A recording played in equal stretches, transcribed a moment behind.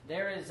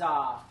There is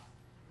a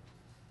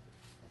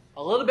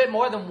little bit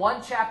more than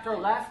one chapter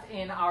left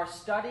in our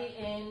study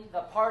in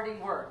the parting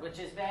word, which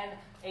has been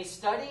a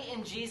study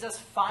in Jesus'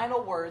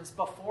 final words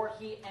before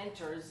he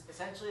enters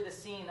essentially the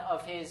scene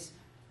of his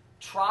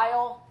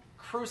trial,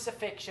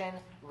 crucifixion,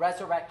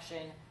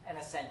 resurrection, and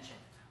ascension.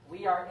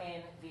 We are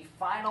in the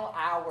final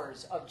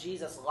hours of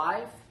Jesus'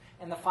 life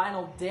and the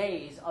final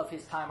days of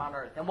his time on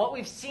earth. And what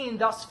we've seen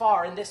thus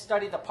far in this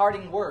study, the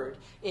parting word,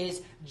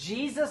 is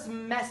Jesus'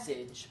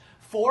 message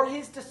for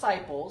his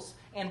disciples,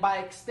 and by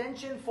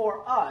extension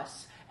for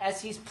us,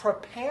 as he's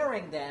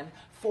preparing them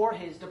for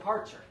his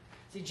departure.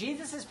 See,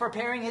 Jesus is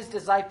preparing his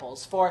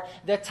disciples for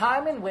the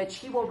time in which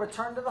he will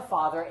return to the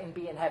Father and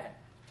be in heaven.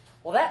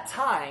 Well, that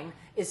time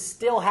is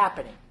still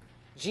happening.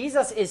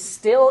 Jesus is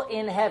still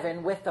in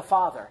heaven with the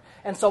Father.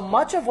 And so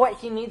much of what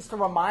he needs to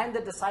remind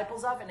the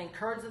disciples of and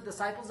encourage the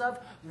disciples of,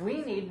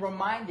 we need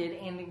reminded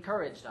and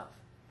encouraged of.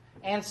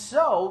 And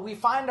so we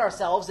find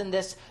ourselves in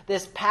this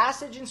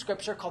passage in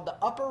Scripture called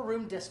the Upper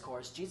Room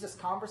Discourse, Jesus'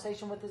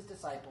 conversation with his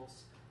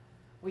disciples.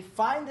 We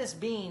find this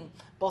being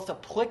both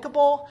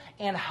applicable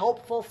and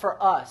helpful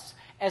for us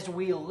as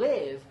we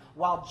live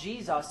while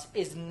Jesus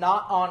is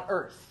not on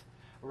earth.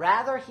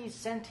 Rather, he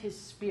sent his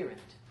Spirit.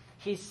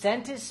 He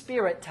sent his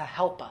Spirit to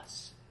help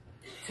us,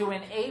 to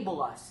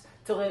enable us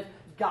to live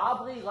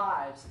godly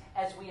lives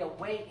as we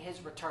await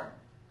his return.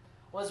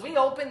 Well, as we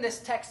open this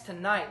text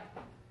tonight,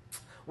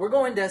 we're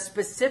going to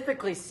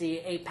specifically see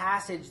a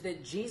passage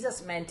that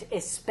Jesus meant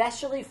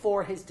especially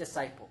for his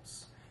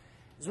disciples.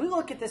 As we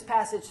look at this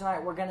passage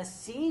tonight, we're going to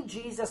see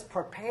Jesus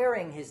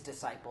preparing his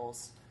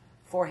disciples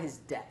for his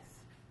death.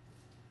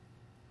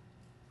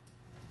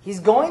 He's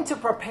going to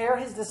prepare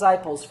his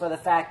disciples for the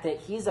fact that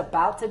he's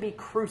about to be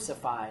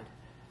crucified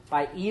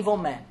by evil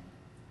men.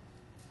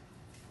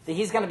 That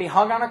he's going to be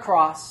hung on a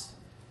cross,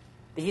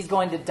 that he's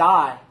going to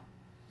die,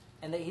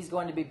 and that he's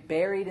going to be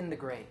buried in the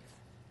grave.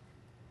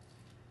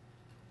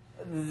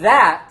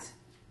 That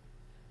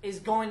is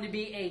going to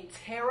be a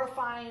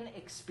terrifying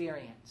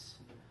experience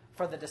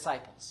for the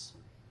disciples.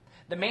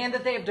 The man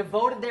that they have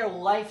devoted their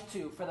life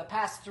to for the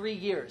past 3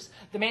 years.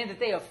 The man that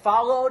they have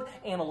followed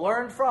and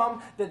learned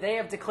from, that they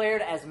have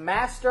declared as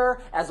Master,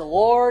 as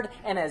Lord,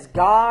 and as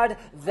God.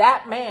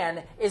 That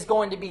man is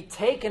going to be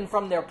taken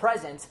from their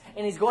presence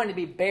and he's going to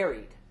be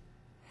buried.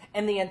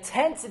 And the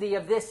intensity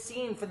of this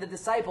scene for the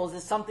disciples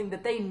is something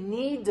that they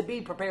need to be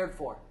prepared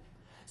for.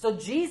 So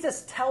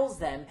Jesus tells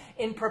them,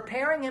 in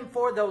preparing him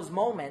for those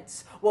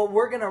moments, what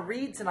we're going to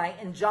read tonight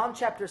in John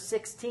chapter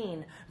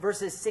 16,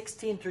 verses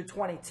 16 through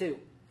 22.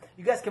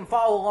 You guys can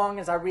follow along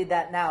as I read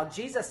that now.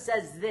 Jesus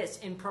says this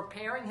in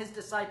preparing his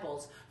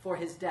disciples for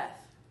his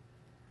death.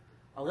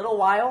 A little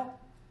while,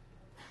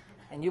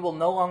 and you will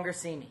no longer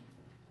see me.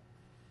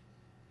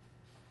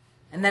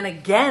 And then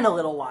again a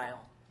little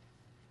while,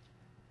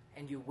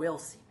 and you will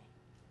see me.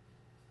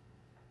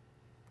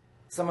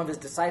 Some of his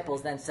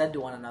disciples then said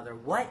to one another,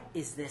 "What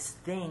is this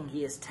thing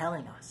he is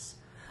telling us?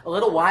 A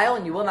little while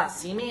and you will not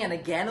see me, and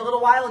again a little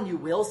while and you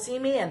will see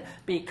me, and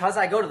because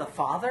I go to the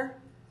Father?"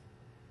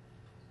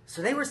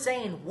 So they were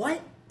saying,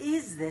 "What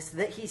is this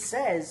that he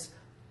says,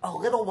 a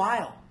little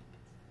while?"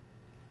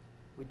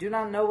 We do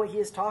not know what he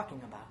is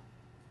talking about.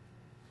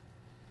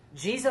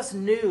 Jesus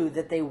knew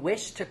that they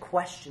wished to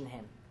question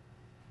him,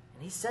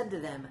 and he said to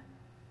them,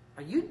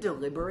 "Are you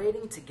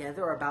deliberating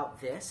together about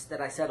this, that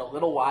I said a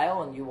little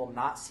while and you will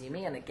not see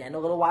me, and again a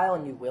little while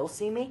and you will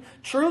see me?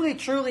 Truly,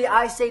 truly,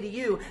 I say to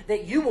you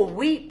that you will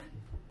weep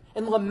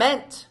and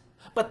lament,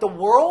 but the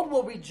world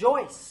will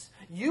rejoice.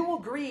 You will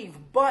grieve,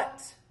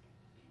 but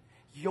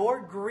your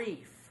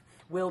grief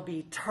will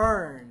be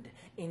turned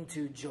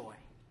into joy.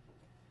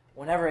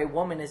 Whenever a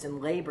woman is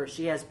in labor,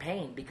 she has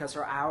pain because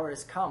her hour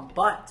has come,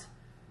 but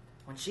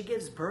when she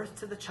gives birth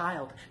to the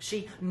child,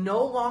 she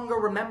no longer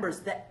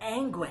remembers the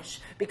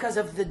anguish because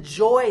of the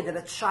joy that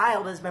a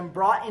child has been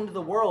brought into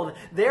the world.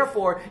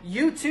 Therefore,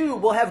 you too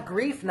will have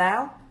grief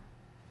now,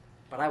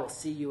 but I will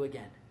see you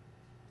again.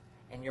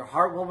 And your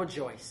heart will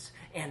rejoice,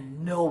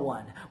 and no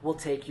one will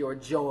take your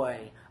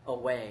joy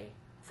away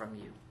from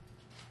you."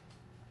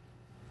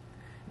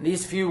 In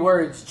these few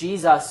words,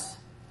 Jesus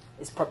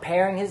is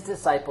preparing his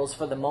disciples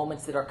for the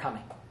moments that are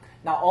coming.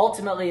 Now,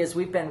 ultimately, as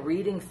we've been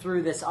reading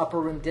through this upper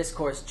room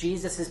discourse,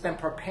 Jesus has been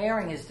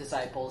preparing his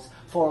disciples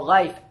for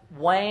life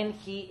when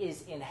he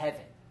is in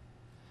heaven.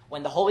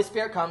 When the Holy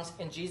Spirit comes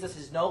and Jesus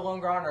is no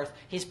longer on earth,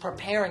 he's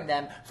preparing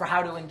them for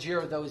how to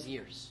endure those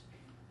years.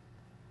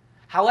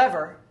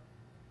 However,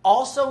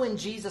 also in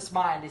Jesus'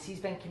 mind, as he's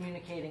been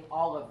communicating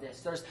all of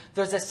this,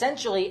 there's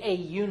essentially a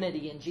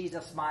unity in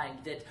Jesus'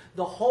 mind that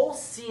the whole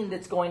scene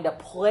that's going to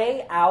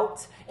play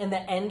out in the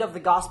end of the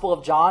Gospel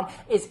of John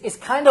is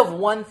kind of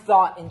one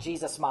thought in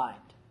Jesus' mind.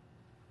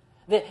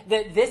 That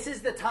this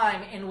is the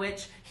time in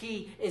which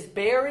he is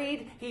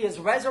buried, he is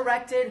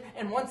resurrected,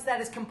 and once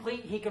that is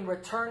complete, he can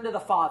return to the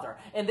Father.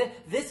 And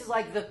this is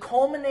like the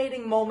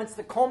culminating moments,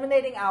 the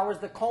culminating hours,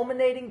 the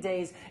culminating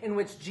days in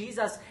which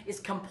Jesus is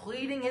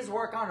completing his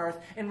work on earth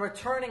and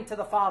returning to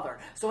the Father.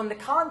 So in the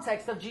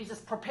context of Jesus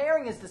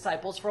preparing his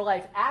disciples for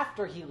life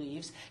after he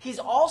leaves, he's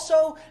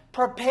also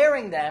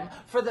preparing them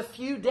for the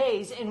few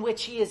days in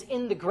which he is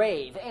in the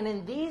grave. And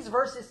in these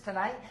verses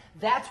tonight,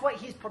 that's what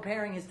he's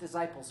preparing his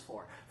disciples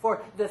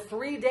for the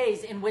 3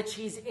 days in which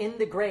he's in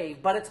the grave.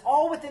 But it's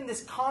all within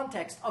this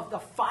context of the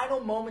final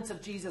moments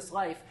of Jesus'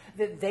 life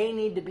that they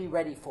need to be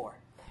ready for,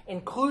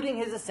 including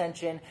his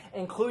ascension,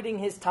 including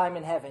his time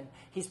in heaven.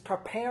 He's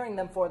preparing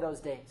them for those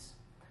days.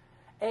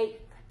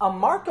 A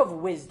mark of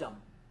wisdom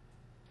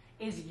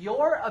is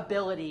your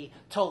ability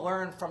to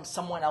learn from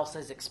someone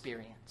else's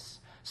experience.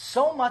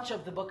 So much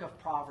of the book of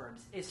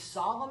Proverbs is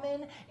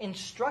Solomon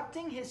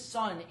instructing his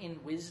son in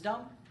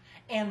wisdom.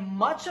 And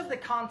much of the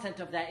content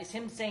of that is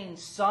him saying,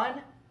 son,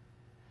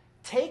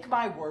 take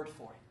my word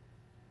for it.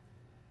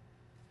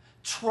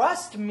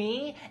 Trust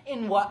me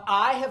in what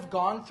I have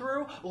gone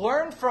through.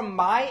 Learn from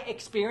my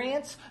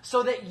experience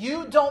so that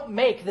you don't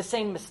make the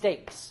same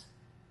mistakes.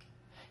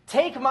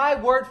 Take my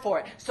word for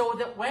it, so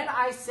that when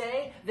I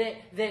say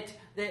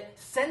that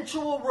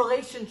sensual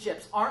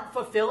relationships aren't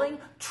fulfilling,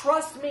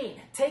 trust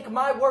me, take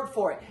my word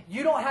for it.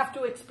 You don't have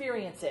to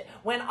experience it.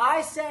 When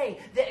I say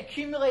that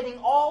accumulating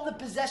all the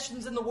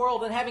possessions in the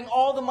world and having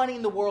all the money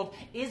in the world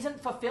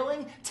isn't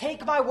fulfilling,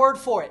 take my word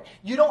for it.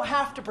 You don't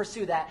have to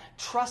pursue that.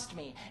 Trust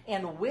me.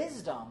 And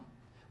wisdom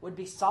would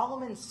be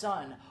Solomon's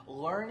son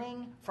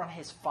learning from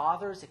his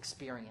father's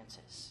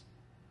experiences.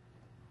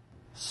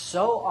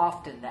 So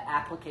often the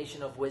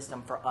application of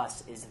wisdom for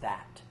us is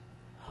that.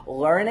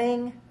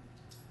 Learning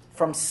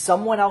from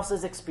someone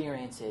else's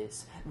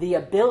experiences, the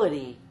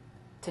ability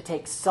to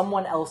take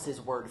someone else's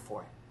word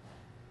for it.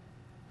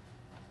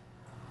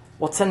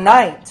 Well,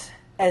 tonight,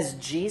 as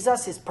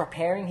Jesus is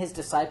preparing his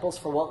disciples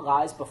for what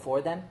lies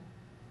before them,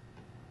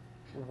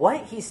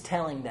 what he's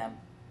telling them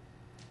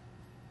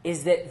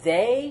is that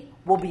they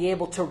will be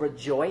able to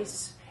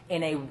rejoice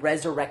in a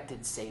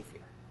resurrected Savior.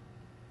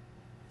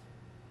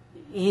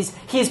 He's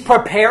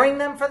preparing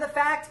them for the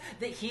fact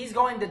that he's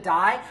going to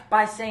die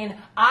by saying,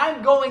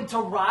 I'm going to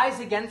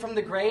rise again from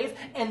the grave,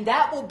 and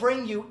that will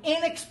bring you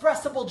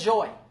inexpressible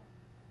joy.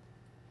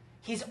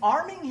 He's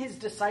arming his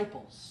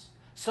disciples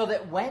so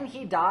that when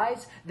he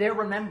dies, they're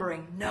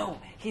remembering, no,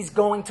 he's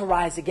going to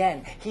rise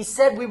again. He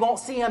said we won't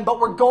see him, but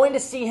we're going to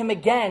see him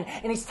again.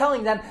 And he's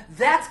telling them,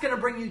 that's going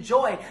to bring you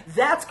joy.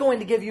 That's going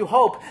to give you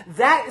hope.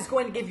 That is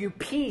going to give you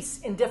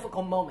peace in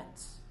difficult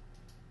moments.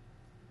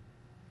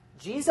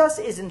 Jesus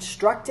is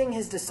instructing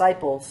his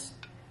disciples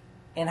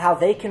in how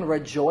they can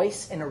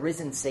rejoice in a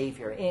risen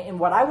Savior. And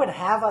what I would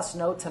have us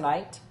know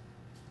tonight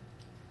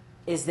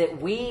is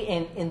that we,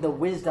 in the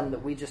wisdom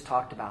that we just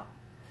talked about,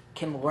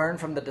 can learn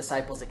from the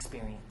disciples'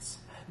 experience.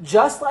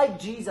 Just like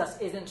Jesus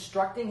is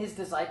instructing his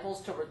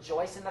disciples to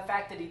rejoice in the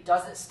fact that he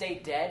doesn't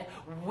stay dead,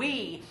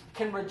 we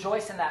can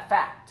rejoice in that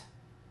fact.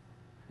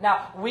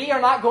 Now, we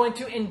are not going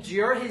to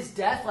endure his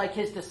death like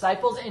his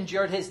disciples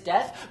endured his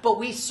death, but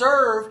we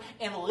serve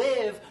and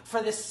live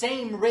for the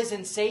same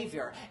risen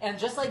Savior. And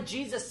just like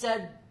Jesus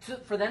said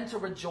for them to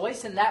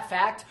rejoice in that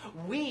fact,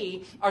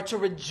 we are to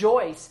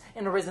rejoice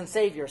in a risen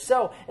Savior.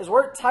 So, as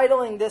we're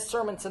titling this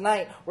sermon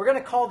tonight, we're going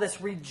to call this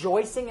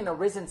Rejoicing in a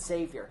Risen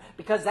Savior,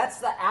 because that's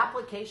the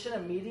application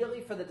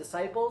immediately for the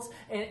disciples,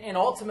 and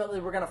ultimately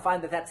we're going to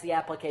find that that's the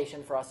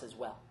application for us as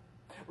well.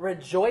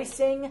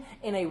 Rejoicing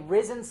in a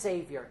risen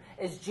Savior.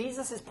 As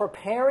Jesus is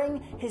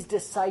preparing his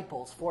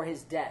disciples for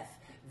his death,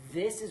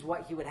 this is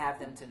what he would have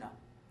them to know.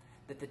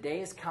 That the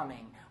day is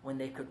coming when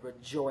they could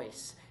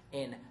rejoice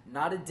in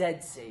not a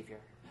dead Savior,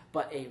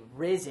 but a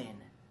risen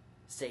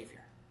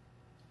Savior.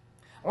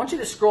 I want you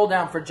to scroll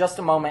down for just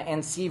a moment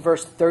and see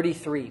verse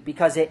 33,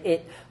 because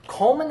it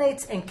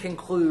culminates and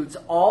concludes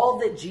all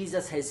that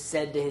Jesus has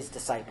said to his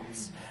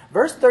disciples.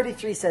 Verse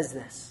 33 says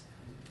this: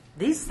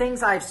 these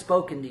things I have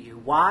spoken to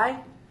you.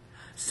 Why?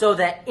 So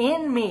that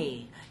in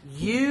me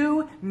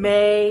you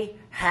may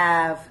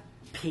have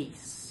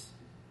peace.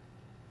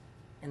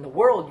 In the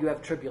world you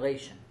have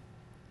tribulation,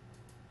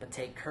 but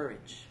take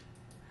courage.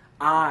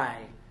 I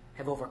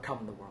have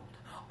overcome the world.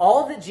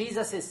 All that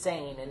Jesus is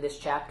saying in this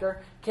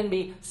chapter can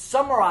be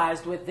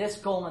summarized with this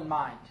goal in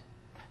mind: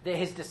 that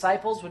his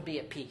disciples would be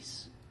at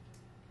peace.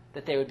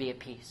 That they would be at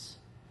peace.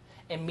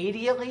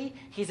 Immediately,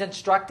 he's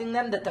instructing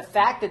them that the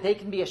fact that they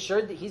can be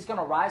assured that he's going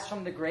to rise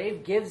from the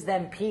grave gives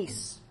them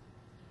peace.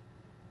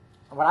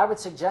 And what I would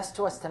suggest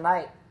to us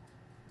tonight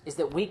is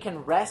that we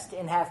can rest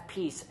and have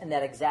peace in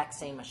that exact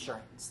same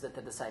assurance that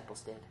the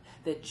disciples did.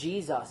 That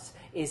Jesus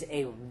is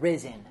a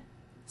risen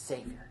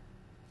Savior.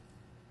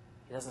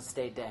 He doesn't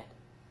stay dead.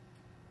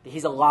 That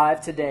he's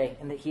alive today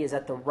and that he is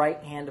at the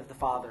right hand of the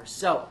Father.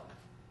 So,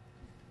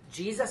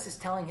 Jesus is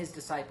telling his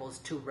disciples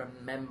to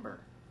remember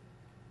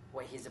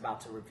what he's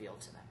about to reveal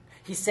to them.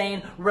 He's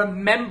saying,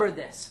 remember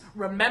this.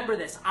 Remember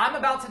this. I'm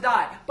about to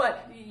die,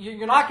 but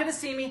you're not going to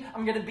see me.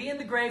 I'm going to be in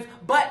the grave,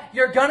 but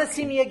you're going to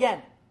see me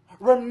again.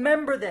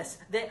 Remember this,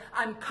 that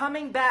I'm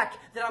coming back,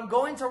 that I'm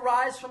going to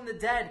rise from the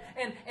dead,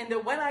 and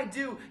that when I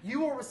do, you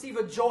will receive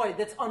a joy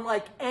that's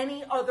unlike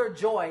any other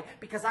joy,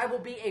 because I will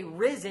be a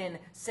risen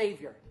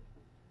Savior.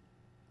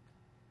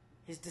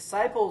 His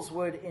disciples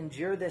would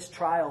endure this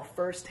trial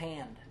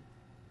firsthand.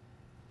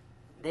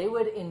 They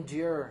would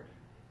endure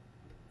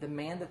the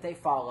man that they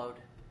followed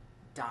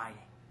dying.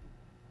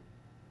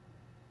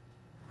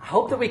 I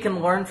hope that we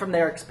can learn from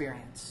their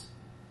experience.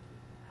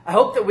 I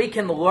hope that we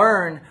can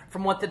learn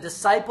from what the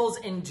disciples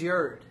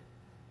endured.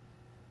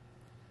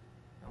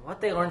 And what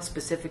they learned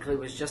specifically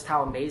was just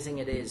how amazing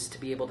it is to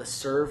be able to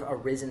serve a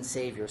risen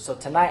Savior. So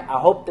tonight, I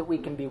hope that we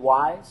can be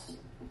wise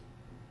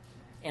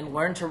and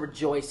learn to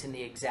rejoice in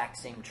the exact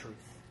same truth.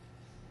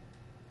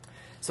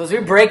 So as we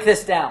break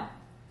this down,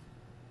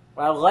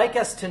 what I'd like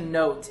us to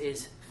note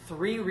is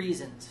 3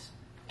 reasons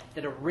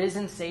that a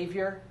risen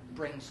Savior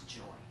brings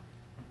joy.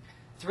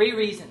 3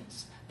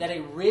 reasons that a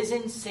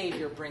risen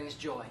Savior brings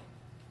joy.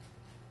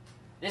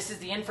 This is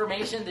the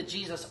information that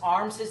Jesus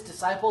arms his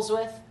disciples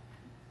with,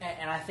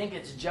 and I think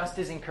it's just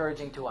as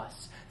encouraging to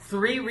us.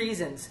 3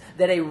 reasons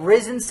that a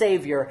risen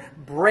Savior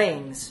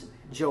brings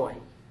joy.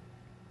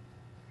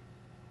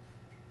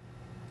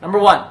 Number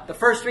 1, the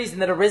first reason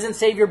that a risen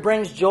Savior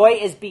brings joy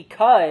is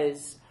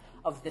because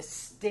of the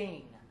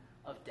sting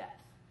of death.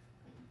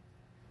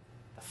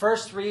 The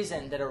first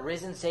reason that a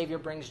risen Savior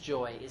brings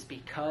joy is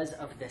because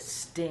of the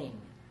sting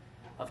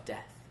of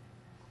death.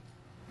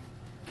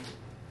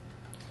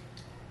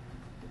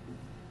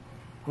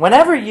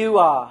 Whenever you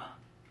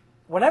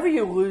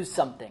lose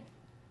something,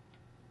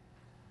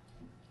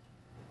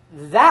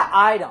 that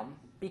item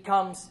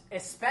becomes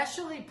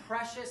especially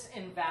precious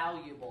and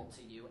valuable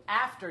to you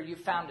after you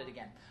found it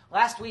again.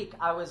 Last week,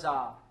 I was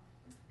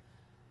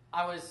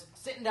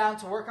sitting down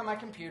to work on my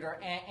computer,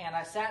 and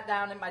I sat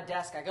down at my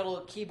desk. I got a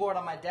little keyboard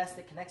on my desk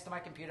that connects to my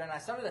computer, and I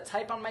started to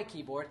type on my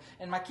keyboard,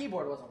 and my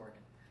keyboard wasn't working.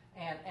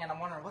 And I'm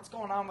wondering, what's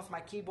going on with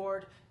my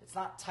keyboard? It's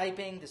not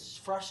typing. This is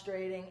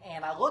frustrating.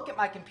 And I look at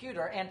my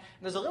computer, and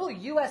there's a little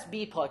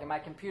USB plug in my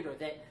computer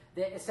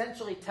that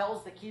essentially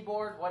tells the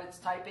keyboard what it's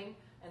typing.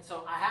 And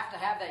so I have to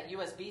have that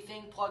USB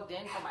thing plugged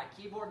in for my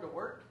keyboard to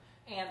work.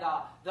 And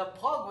the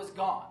plug was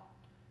gone.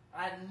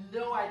 I had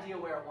no idea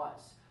where it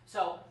was.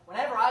 So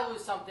whenever I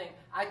lose something,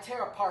 I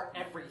tear apart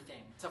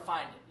everything to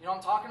find it. You know what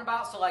I'm talking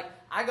about? So like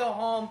I go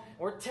home,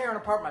 we're tearing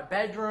apart my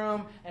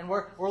bedroom, and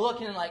we're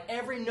looking in like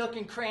every nook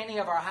and cranny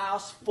of our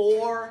house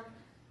for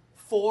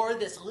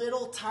this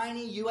little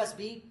tiny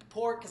USB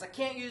port, because I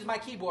can't use my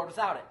keyboard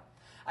without it.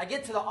 I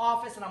get to the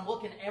office and I'm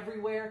looking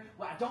everywhere.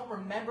 Well, I don't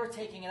remember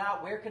taking it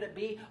out. Where could it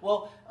be?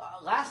 Well,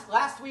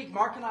 last week,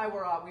 Mark and I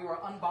were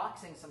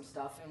unboxing some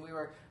stuff, and we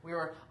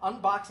were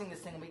unboxing this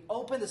thing. And we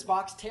opened this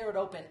box, tear it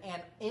open,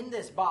 and in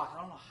this box, I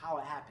don't know how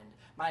it happened,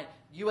 my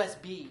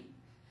USB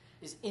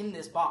is in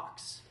this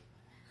box,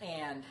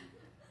 and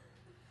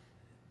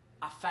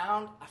I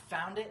found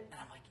it, and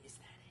I'm like, is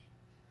that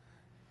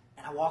it?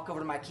 And I walk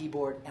over to my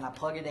keyboard and I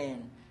plug it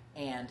in,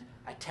 and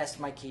I test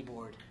my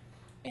keyboard,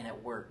 and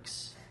it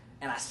works.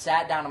 And I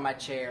sat down in my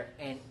chair,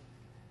 and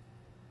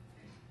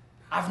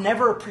I've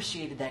never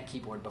appreciated that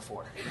keyboard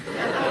before.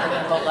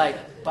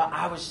 but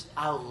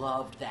I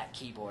loved that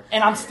keyboard.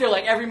 And I'm still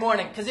like every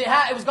morning, because it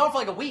was gone for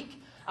like a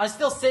week. I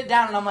still sit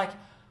down and I'm like,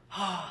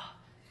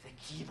 the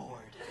keyboard.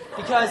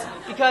 Because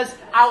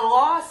I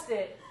lost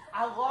it,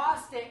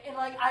 and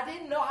like I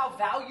didn't know how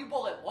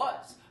valuable it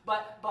was.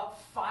 But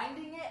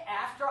finding it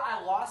after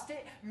I lost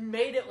it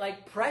made it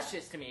like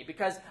precious to me,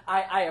 because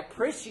I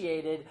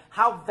appreciated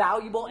how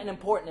valuable and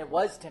important it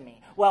was to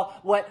me. Well,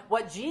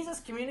 what Jesus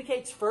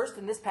communicates first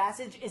in this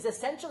passage is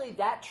essentially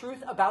that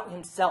truth about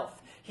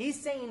himself. He's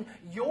saying,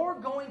 you're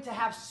going to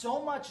have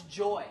so much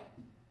joy.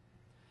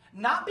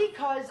 Not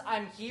because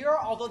I'm here,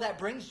 although that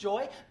brings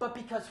joy, but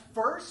because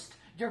first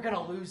you're going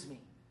to lose me.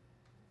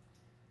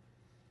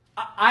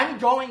 I'm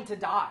going to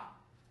die.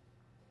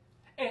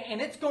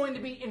 And it's going to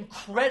be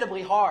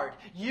incredibly hard.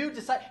 You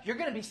decide you're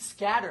going to be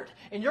scattered,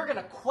 and you're going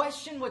to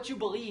question what you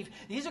believe.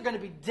 These are going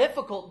to be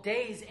difficult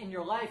days in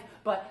your life.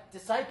 But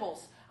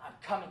disciples, I'm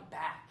coming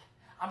back.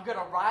 I'm going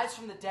to rise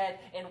from the dead,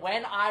 and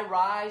when I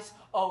rise,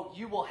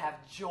 you will have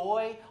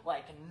joy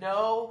like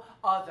no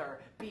other,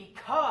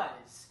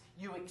 because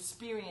you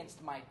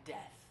experienced my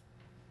death.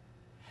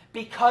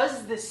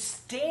 Because the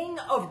sting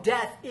of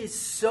death is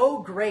so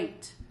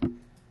great,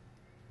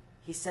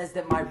 he says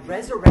that my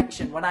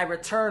resurrection, when I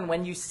return,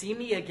 when you see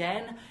me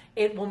again,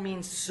 it will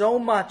mean so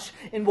much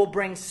and will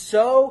bring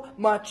so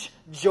much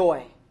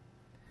joy.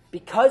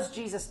 Because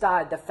Jesus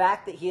died, the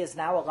fact that he is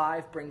now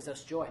alive brings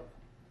us joy.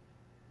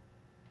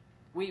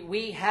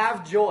 We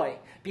have joy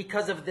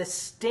because of the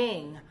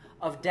sting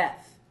of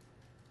death.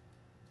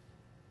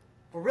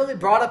 We're really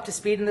brought up to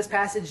speed in this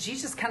passage.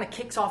 Jesus kind of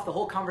kicks off the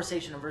whole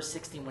conversation in verse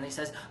 16 when he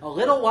says, a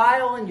little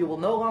while and you will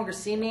no longer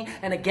see me,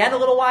 and again a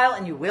little while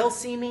and you will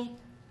see me.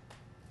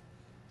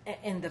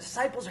 And the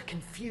disciples are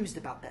confused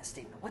about that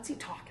statement. What's he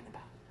talking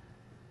about?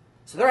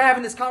 So they're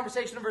having this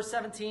conversation in verse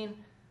 17.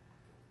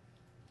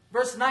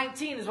 Verse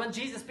 19 is when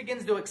Jesus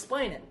begins to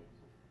explain it.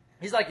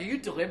 He's like, are you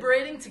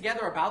deliberating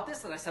together about this?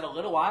 That I said a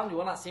little while and you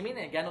will not see me, and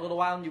again a little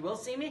while and you will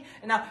see me.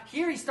 And now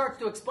here he starts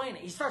to explain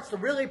it. He starts to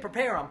really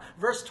prepare them.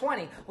 Verse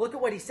 20, look at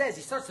what he says.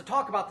 He starts to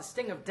talk about the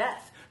sting of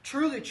death.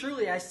 Truly,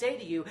 truly, I say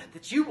to you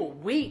that you will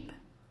weep.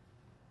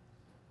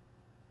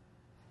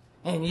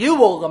 And you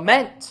will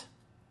lament.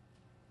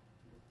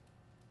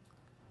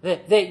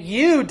 That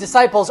you,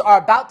 disciples, are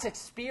about to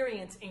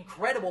experience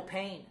incredible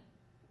pain.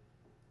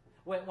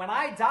 When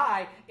I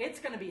die, it's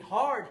going to be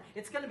hard.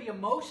 It's going to be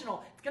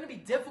emotional. It's going to be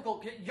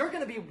difficult. You're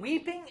going to be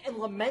weeping and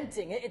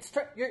lamenting.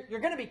 You're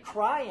going to be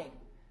crying.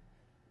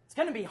 It's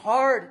going to be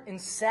hard and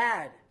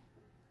sad.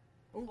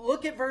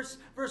 Look at verse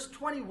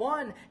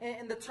 21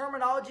 and the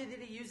terminology that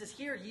he uses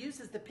here. He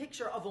uses the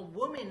picture of a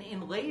woman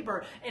in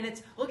labor. And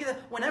it's, look at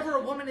that. Whenever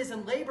a woman is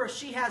in labor,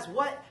 she has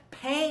what?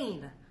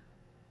 Pain.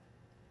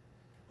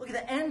 Look at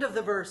the end of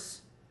the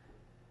verse.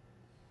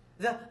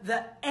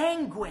 The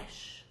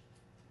anguish.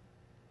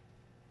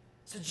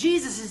 So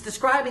Jesus is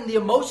describing the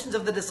emotions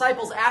of the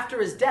disciples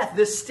after his death.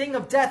 The sting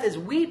of death is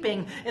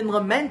weeping and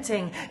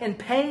lamenting and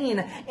pain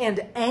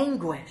and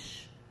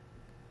anguish.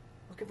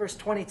 Look at verse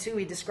 22.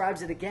 He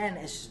describes it again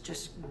as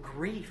just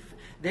grief.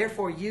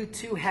 Therefore you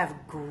too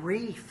have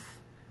grief.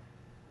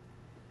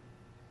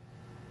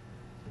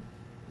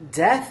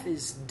 Death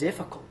is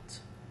difficult.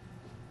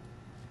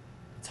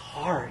 It's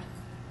hard.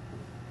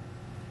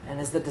 And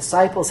as the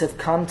disciples have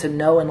come to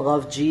know and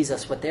love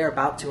Jesus, what they're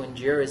about to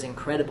endure is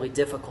incredibly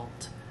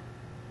difficult.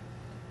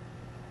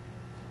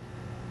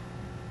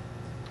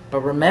 But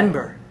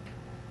remember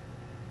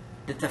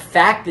that the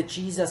fact that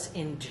Jesus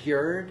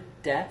endured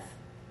death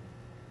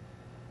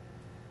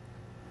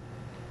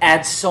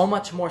adds so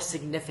much more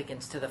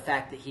significance to the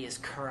fact that he is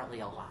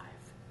currently alive.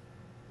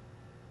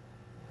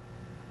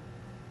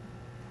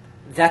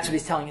 That's what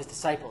he's telling his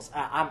disciples.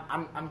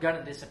 I'm going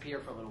to disappear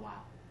for a little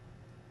while.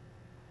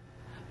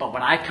 But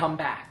when I come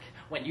back,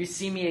 when you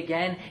see me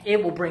again,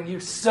 it will bring you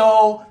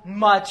so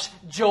much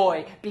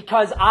joy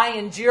because I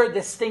endured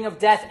the sting of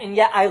death and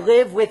yet I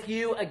live with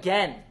you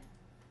again.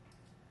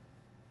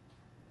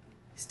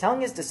 He's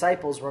telling his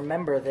disciples,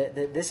 remember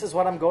that this is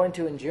what I'm going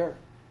to endure.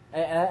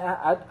 And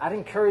I'd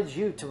encourage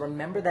you to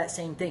remember that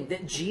same thing,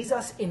 that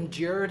Jesus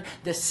endured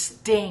the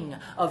sting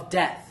of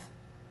death.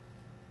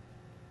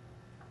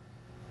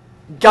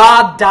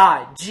 God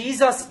died.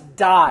 Jesus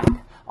died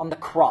on the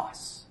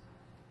cross.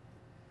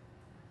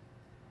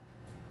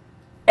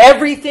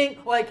 Everything,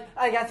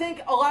 I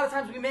think a lot of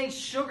times we may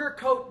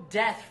sugarcoat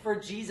death for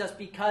Jesus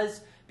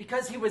because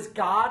he was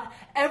God.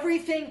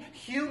 Everything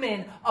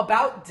human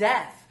about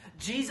death,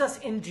 Jesus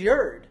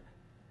endured.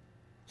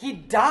 He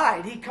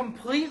died. He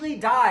completely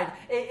died.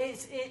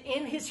 It's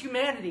in his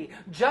humanity.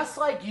 Just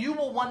like you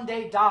will one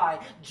day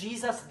die,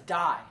 Jesus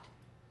died.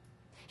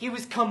 He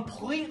was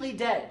completely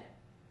dead.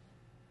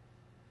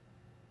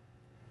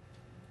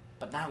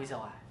 But now he's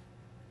alive.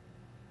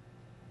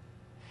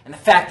 And the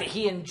fact that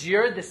he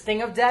endured the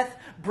sting of death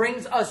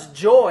brings us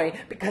joy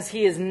because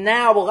he is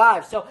now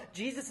alive. So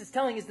Jesus is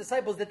telling his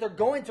disciples that they're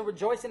going to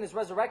rejoice in his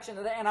resurrection.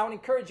 And I would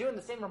encourage you in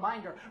the same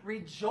reminder,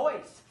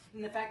 rejoice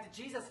in the fact that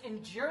Jesus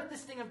endured the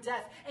sting of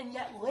death and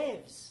yet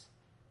lives.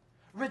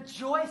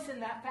 Rejoice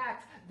in that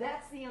fact.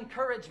 That's the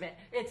encouragement.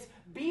 It's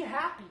be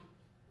happy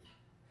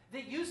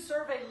that you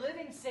serve a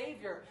living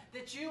Savior,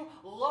 that you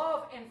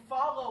love and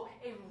follow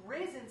a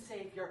risen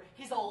Savior.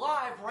 He's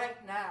alive right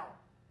now.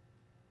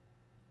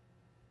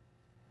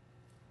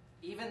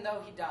 Even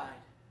though he died,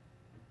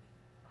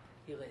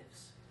 he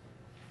lives.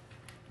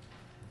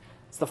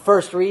 It's the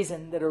first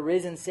reason that a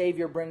risen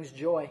Savior brings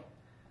joy.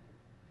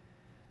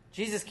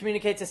 Jesus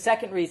communicates a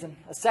second reason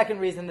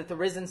that the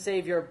risen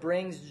Savior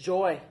brings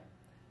joy.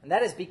 And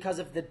that is because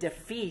of the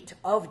defeat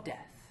of death.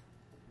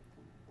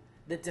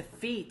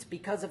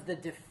 Because of the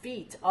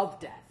defeat of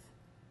death.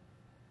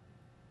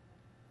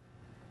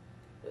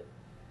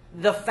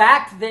 The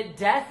fact that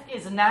death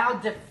is now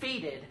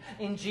defeated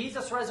in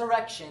Jesus'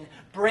 resurrection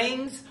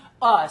brings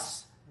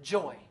us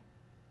joy.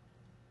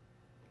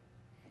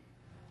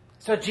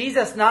 So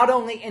Jesus not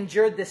only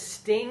endured the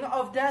sting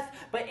of death,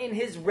 but in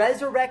his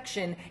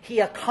resurrection, he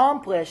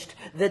accomplished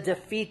the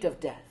defeat of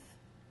death.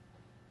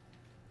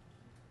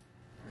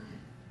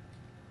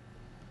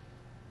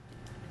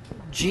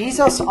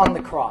 Jesus on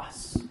the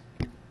cross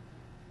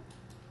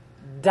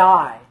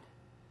died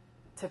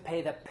to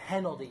pay the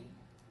penalty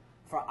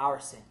for our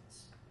sins.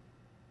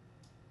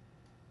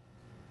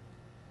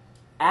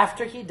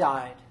 After he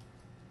died,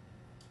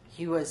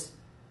 he was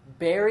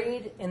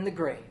buried in the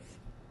grave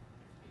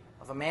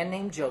of a man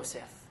named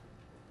Joseph.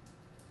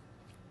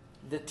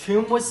 The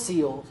tomb was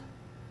sealed,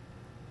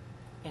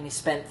 and he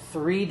spent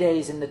 3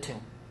 days in the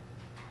tomb.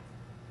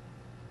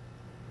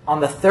 On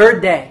the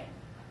third day,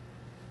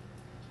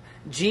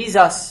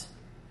 Jesus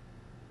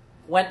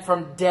went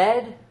from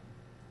dead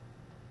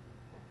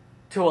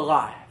to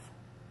alive.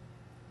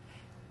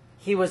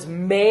 He was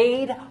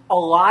made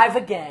alive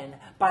again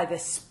by the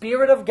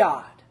Spirit of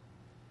God.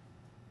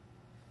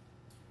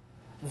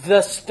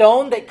 the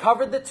stone that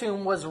covered the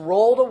tomb was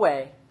rolled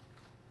away,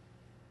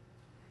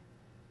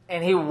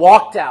 and he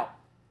walked out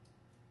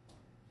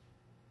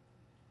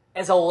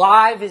as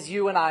alive as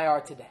you and I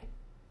are today.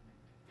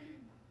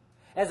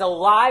 As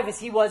alive as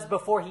he was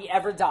before he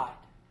ever died.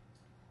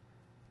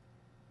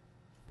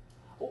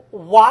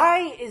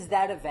 Why is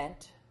that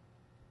event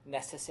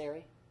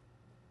necessary?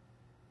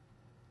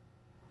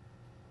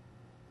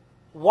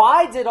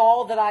 Why did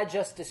all that I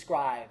just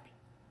described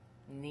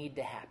need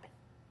to happen?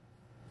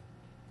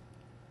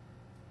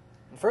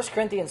 In 1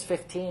 Corinthians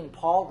 15,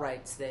 Paul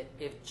writes that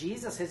if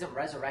Jesus isn't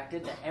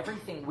resurrected, that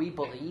everything we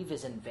believe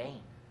is in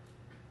vain.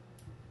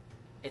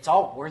 It's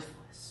all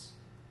worthless.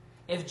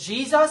 If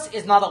Jesus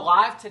is not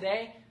alive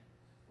today,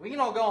 we can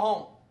all go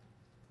home.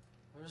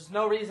 There's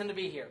no reason to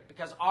be here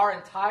because our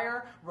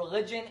entire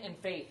religion and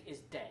faith is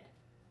dead.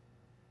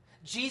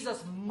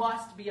 Jesus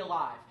must be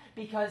alive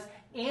because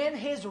in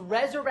his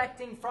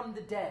resurrecting from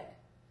the dead,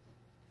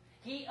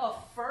 he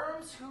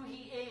affirms who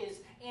he is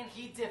and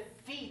he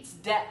defeats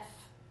death.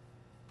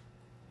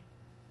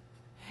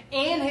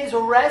 In his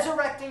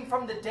resurrecting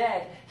from the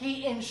dead,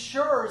 he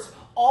ensures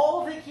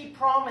all that he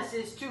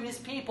promises to his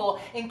people,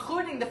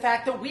 including the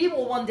fact that we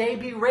will one day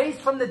be raised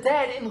from the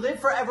dead and live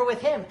forever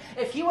with him.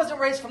 If he wasn't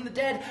raised from the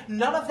dead,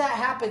 none of that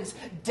happens.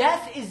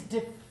 Death is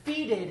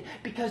defeated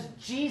because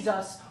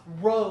Jesus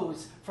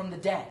rose from the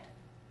dead.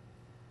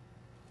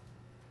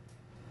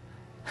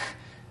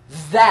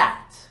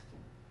 That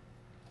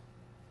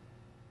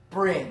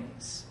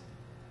brings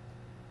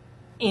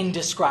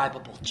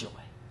indescribable joy.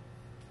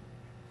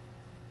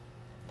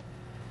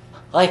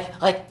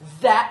 Like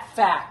that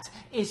fact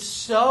is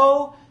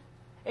so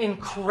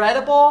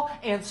incredible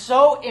and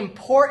so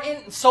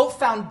important and so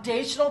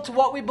foundational to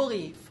what we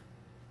believe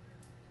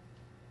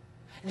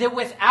that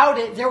without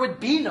it, there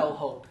would be no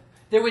hope.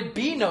 There would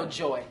be no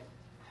joy.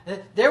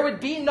 There would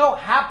be no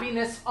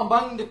happiness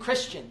among the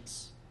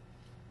Christians.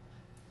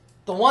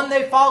 The one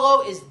they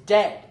follow is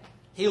dead.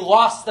 He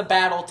lost the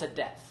battle to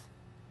death.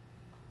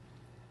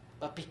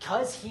 But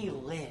because he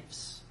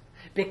lives,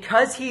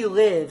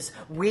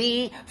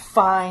 we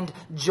find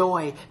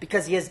joy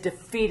because he has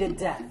defeated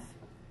death.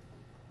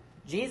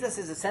 Jesus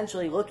is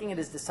essentially looking at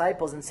his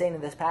disciples and saying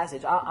in this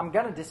passage, I'm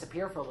going to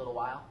disappear for a little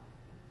while.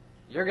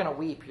 You're going to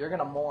weep. You're going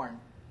to mourn.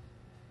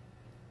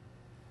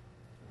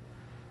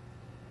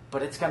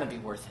 But it's going to be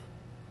worth it.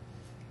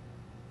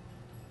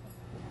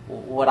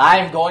 What I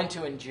am going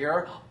to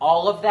endure,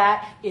 all of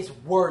that is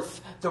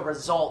worth the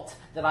result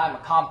that I'm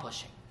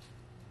accomplishing.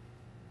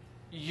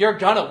 You're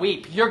going to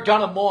weep. You're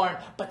going to mourn.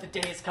 But the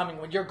day is coming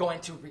when you're going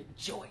to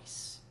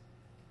rejoice.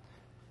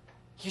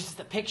 He uses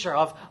the picture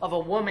of a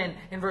woman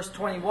in verse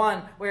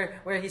 21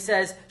 where he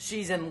says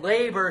she's in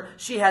labor.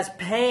 She has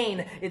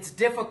pain. It's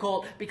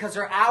difficult because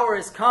her hour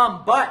has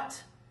come.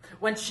 But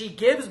when she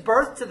gives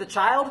birth to the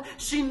child,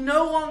 she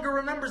no longer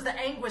remembers the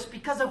anguish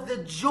because of the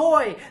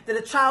joy that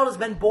a child has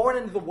been born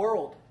into the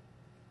world.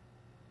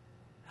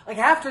 Like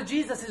after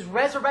Jesus is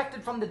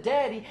resurrected from the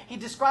dead, he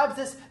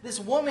describes this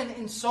woman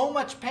in so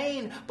much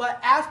pain. But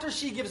after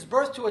she gives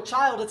birth to a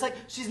child, it's like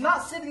she's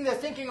not sitting there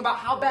thinking about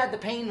how bad the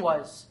pain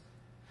was.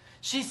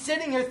 She's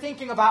sitting here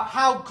thinking about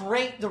how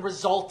great the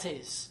result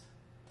is.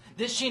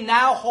 That she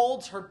now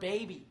holds her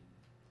baby.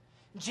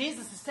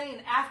 Jesus is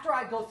saying, after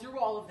I go through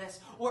all of this,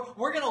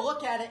 we're going to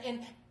look at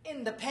it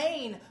and the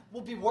pain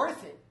will be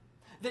worth it.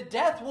 The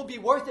death will be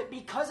worth it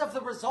because of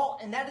the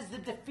result, and that is the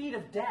defeat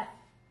of death.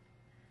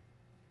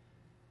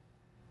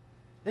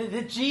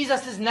 That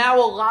Jesus is now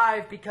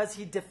alive because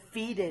he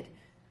defeated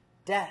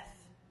death.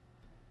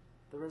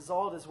 The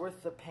result is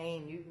worth the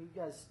pain. You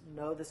guys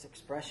know this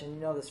expression. You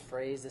know this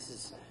phrase. This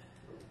is...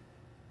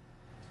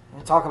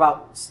 We talk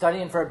about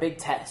studying for a big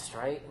test,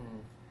 right?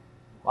 And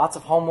lots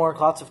of homework,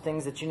 lots of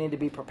things that you need to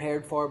be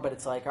prepared for. But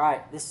it's like, all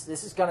right, this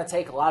is going to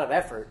take a lot of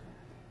effort.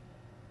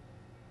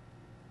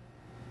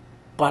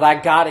 But I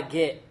gotta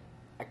get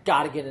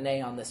an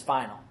A on this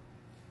final.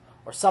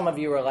 Or some of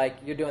you are like,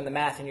 you're doing the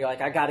math and you're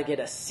like, I got to get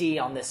a C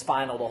on this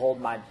final to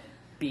hold my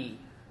B.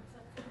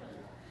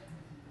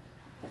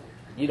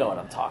 You know what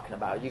I'm talking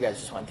about. You guys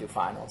just went through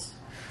finals.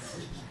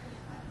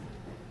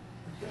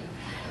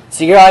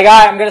 So you're like, all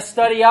right, I'm going to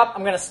study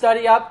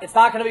up. It's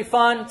not going to be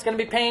fun. It's going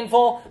to be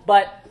painful.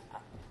 But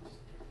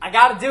I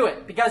got to do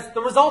it because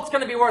the result's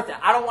going to be worth it.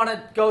 I don't want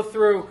to go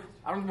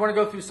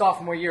through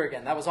sophomore year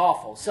again. That was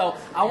awful. So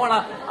I want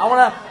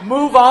to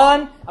move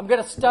on. I'm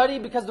going to study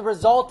because the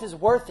result is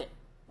worth it.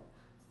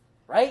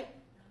 Right?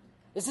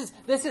 This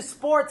is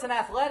sports and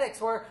athletics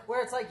where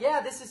it's like,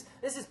 yeah, this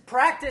is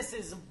practice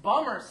is a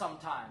bummer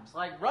sometimes.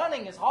 Like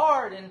running is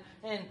hard and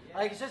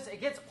like it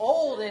gets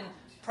old and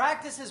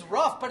practice is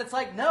rough, but it's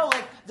like, no,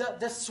 like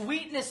the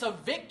sweetness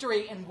of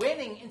victory and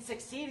winning and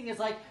succeeding is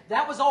like,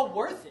 that was all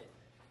worth it.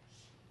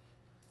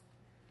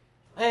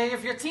 Hey,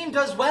 if your team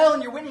does well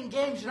and you're winning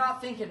games, you're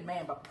not thinking,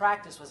 man, but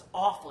practice was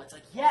awful. It's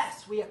like,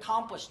 yes, we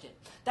accomplished it.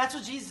 That's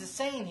what Jesus is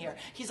saying here.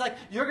 He's like,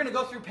 you're going to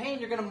go through pain,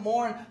 you're going to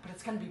mourn, but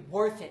it's going to be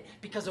worth it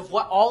because of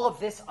what all of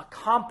this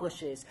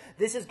accomplishes.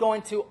 This is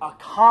going to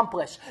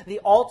accomplish the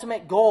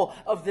ultimate goal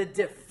of the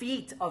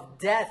defeat of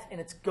death,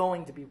 and it's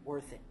going to be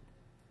worth it.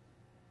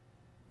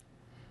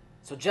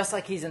 So just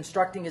like he's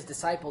instructing his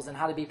disciples in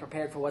how to be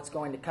prepared for what's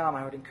going to come,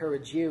 I would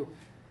encourage you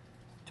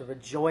to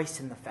rejoice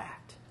in the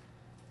fact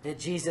that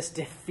Jesus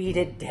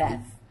defeated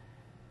death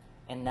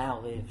and now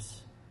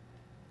lives.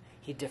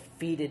 He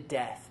defeated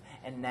death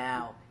and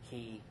now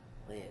he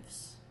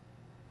lives.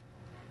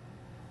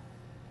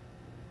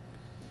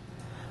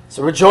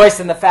 So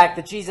rejoice in the fact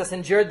that Jesus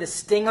endured the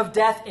sting of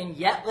death and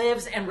yet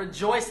lives, and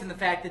rejoice in the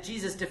fact that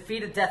Jesus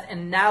defeated death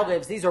and now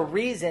lives. These are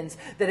reasons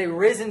that a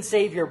risen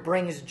Savior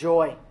brings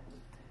joy.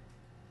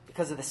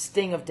 Because of the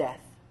sting of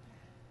death.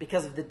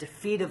 Because of the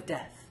defeat of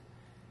death.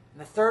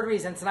 And the third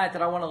reason tonight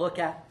that I want to look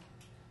at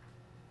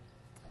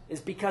is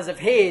because of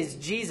his,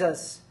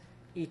 Jesus,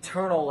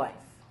 eternal life.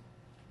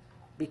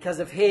 Because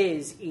of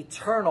his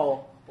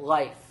eternal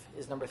life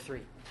is number 3.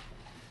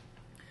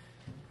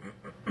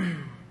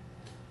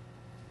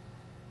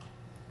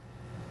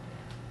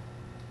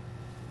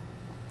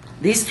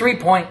 These 3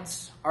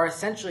 points are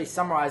essentially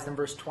summarized in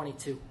verse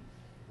 22.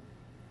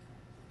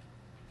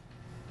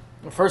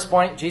 The first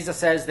point, Jesus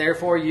says,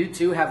 therefore you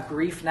too have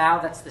grief now.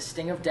 That's the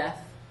sting of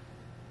death.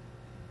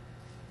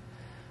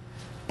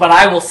 But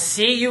I will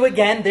see you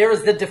again. There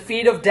is the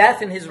defeat of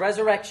death in his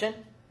resurrection.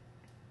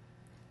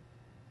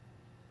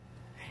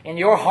 And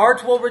your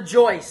heart will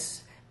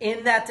rejoice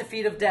in that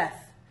defeat of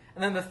death.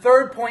 And then the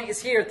third point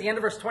is here at the end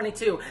of verse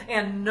 22.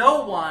 And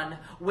no one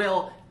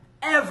will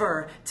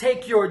ever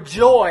take your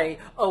joy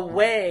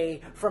away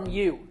from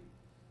you.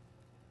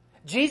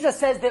 Jesus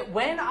says that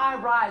when I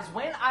rise,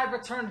 when I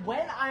return,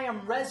 when I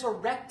am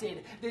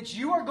resurrected, that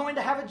you are going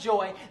to have a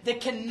joy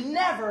that can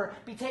never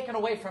be taken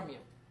away from you.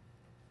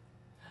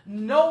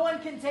 No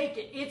one can take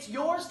it. It's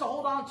yours to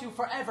hold on to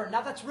forever.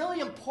 Now that's really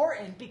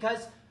important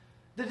because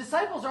the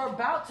disciples are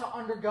about to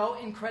undergo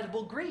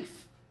incredible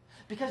grief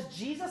because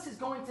Jesus is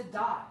going to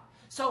die.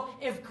 So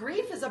if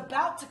grief is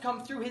about to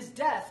come through his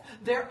death,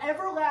 their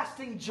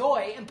everlasting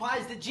joy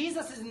implies that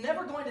Jesus is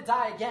never going to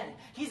die again.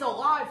 He's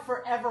alive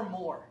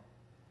forevermore.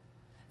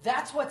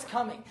 That's what's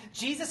coming.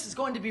 Jesus is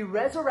going to be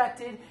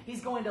resurrected.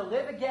 He's going to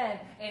live again,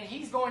 and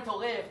he's going to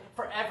live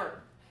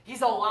forever.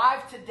 He's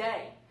alive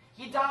today.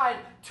 He died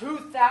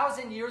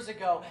 2,000 years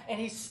ago, and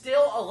he's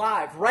still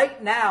alive.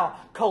 Right now,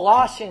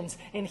 Colossians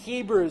and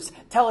Hebrews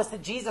tell us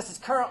that Jesus is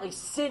currently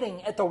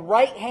sitting at the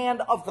right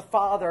hand of the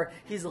Father.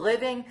 He's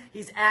living,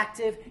 he's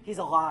active, he's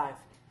alive.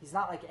 He's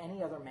not like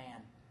any other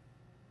man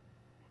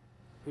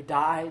who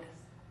died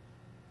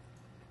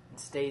and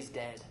stays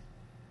dead.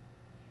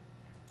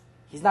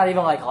 He's not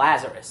even like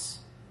Lazarus,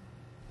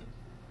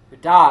 who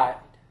died,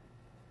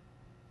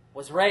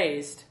 was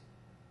raised,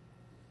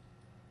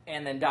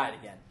 and then died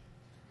again.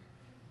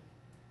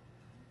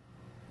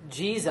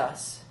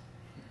 Jesus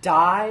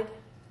died,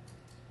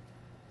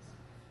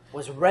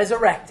 was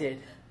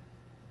resurrected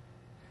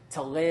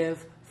to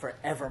live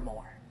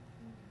forevermore.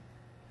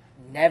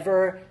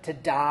 Never to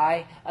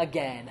die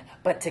again,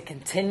 but to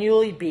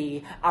continually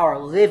be our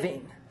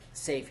living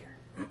Savior.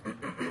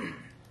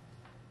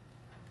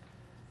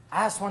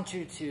 I just want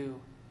you to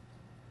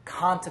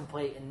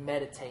contemplate and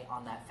meditate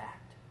on that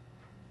fact.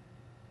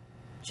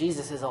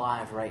 Jesus is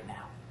alive right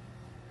now.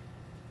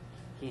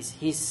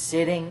 He's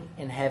sitting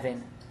in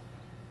heaven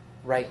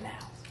right now.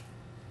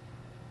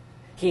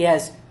 He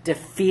has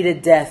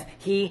defeated death.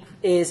 He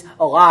is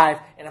alive.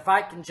 And if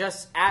I can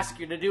just ask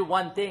you to do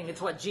one thing,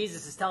 it's what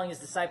Jesus is telling his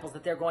disciples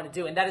that they're going to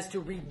do, and that is to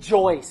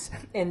rejoice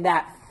in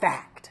that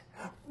fact.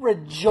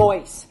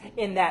 Rejoice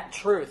in that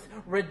truth.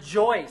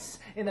 Rejoice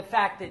in the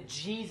fact that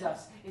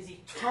Jesus is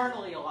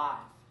eternally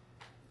alive.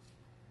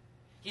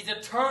 He's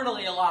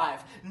eternally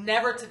alive,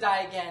 never to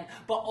die again,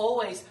 but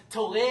always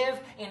to live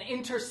and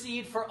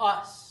intercede for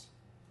us.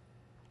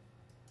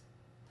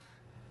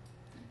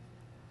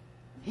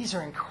 These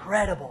are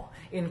incredible,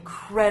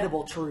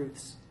 incredible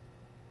truths.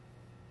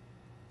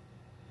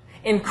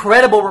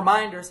 Incredible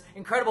reminders,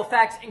 incredible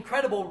facts,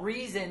 incredible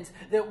reasons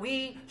that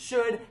we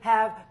should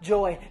have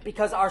joy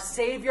because our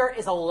Savior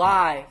is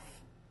alive.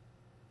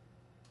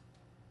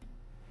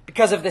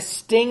 Because of the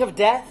sting of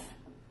death,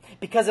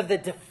 because of the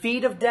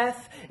defeat of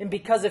death, and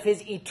because of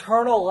his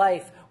eternal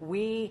life,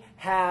 we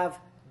have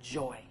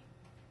joy.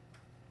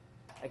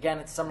 Again,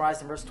 it's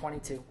summarized in verse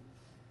 22.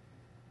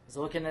 He's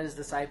looking at his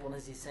disciple and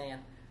as he's saying,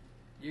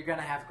 you're going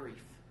to have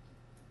grief.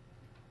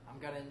 I'm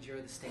going to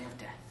endure the sting of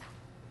death.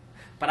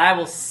 But I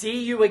will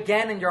see you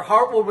again, and your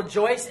heart will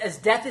rejoice as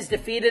death is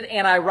defeated,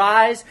 and I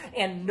rise,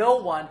 and no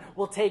one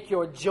will take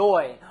your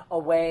joy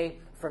away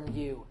from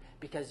you,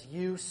 because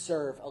you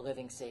serve a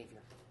living Savior.